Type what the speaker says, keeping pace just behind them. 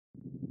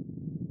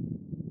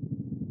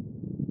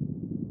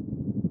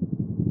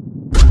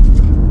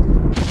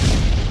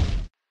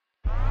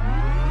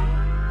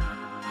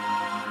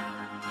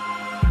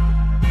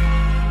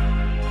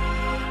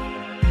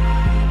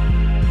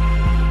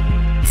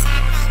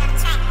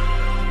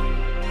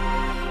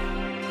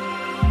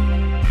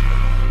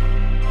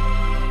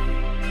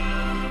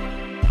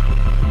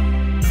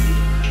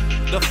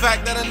The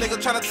fact that a nigga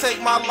tryna take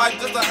my life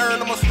just to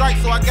earn him a strike,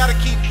 so I gotta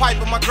keep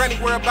piping. My granny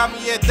worry about me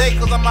every day,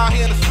 cause I'm out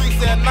here in the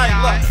streets at night.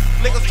 Look,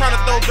 niggas tryna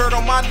throw dirt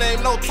on my name,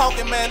 no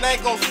talking, man, they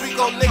ain't gon'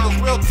 speak on niggas.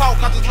 Real talk,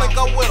 I just link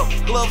up with them.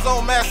 Gloves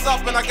on, mask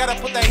up, and I gotta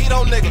put that heat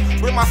on niggas.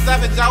 Bring my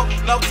savage out,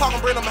 no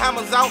talking, bring them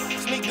hammers out.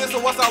 Sneak this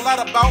and what's all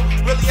that about?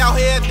 Really out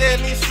here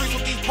dead in these streets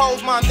with these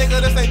poles, my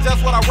nigga, this ain't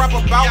just what I rap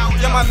about.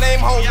 Yeah, my name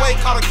whole weight,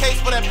 caught a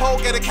case for that pole,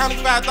 get a county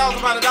 5,000,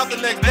 found it out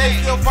the next day.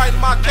 Still fighting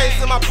my case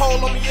and my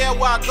pole on me, yeah,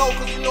 where I go,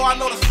 cause you know I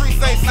know the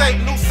streets ain't safe.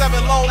 New 7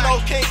 long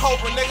nose, King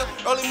Cobra, nigga.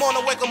 Early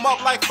morning, wake 'em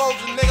up like Folger,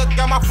 nigga.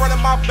 Got my front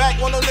and my back,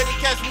 one no nigga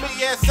catch me,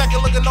 yeah,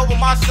 second looking over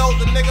my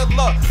shoulder, nigga.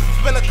 Look,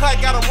 spin a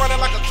cut, got him running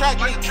like a track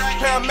meet.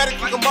 Paramedic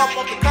pick him up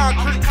off the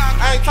concrete.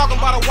 I ain't talking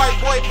about a white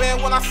boy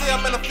band when I see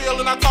him in the field,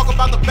 and I talk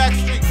about the back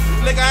street.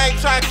 Nigga, I ain't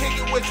trying to kick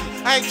it with you.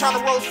 I ain't trying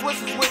to roll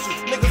switches with you.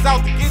 Niggas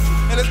out to get you.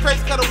 And it's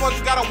crazy cause the ones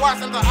you gotta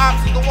watch and the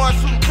options, the ones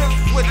shooting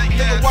pistols with you.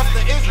 Nigga, what's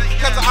the issue?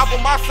 Catch a op on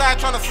my side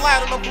trying to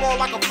slide and I'm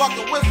blowing like a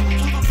fucking whistle.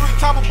 2 to 3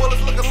 chopper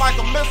bullets looking like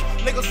a missile.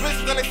 Niggas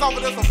bitches and they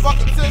softer than some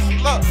fucking tissue.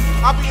 Look,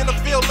 I be in the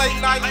field late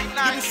night.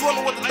 You be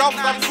swimming with the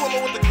dolphins, I be swimming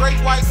with the great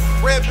whites.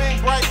 Red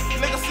being bright.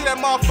 Niggas see that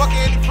motherfucker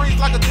and he freeze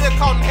like a deer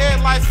caught in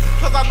headlights.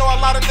 Cause I know a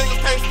lot of niggas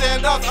can't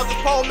stand us. Up the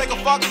pole, make a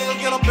fuck nigga,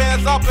 get them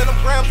bands up and them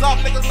grams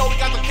up. Niggas know we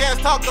got the cans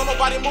tucked. Don't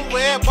nobody move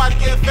with everybody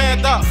getting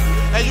fanned up.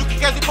 And you can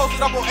catch me posted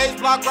up on Ace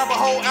Block, grab a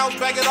whole ounce,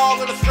 bag it all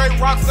in a straight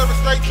rock, service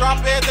straight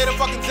drop every day. The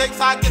fucking Jake's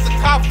hot, get the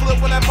cop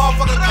flip when that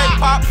motherfucking cake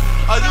pop.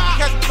 You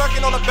can catch me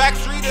lurking on the back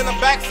street in the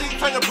back seat,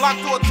 turn your block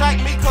to a track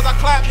meet, cause I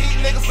clap heat.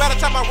 Niggas better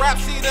chop my rap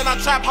seat and I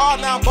trap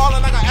hard, now I'm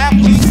ballin' like an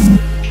athlete.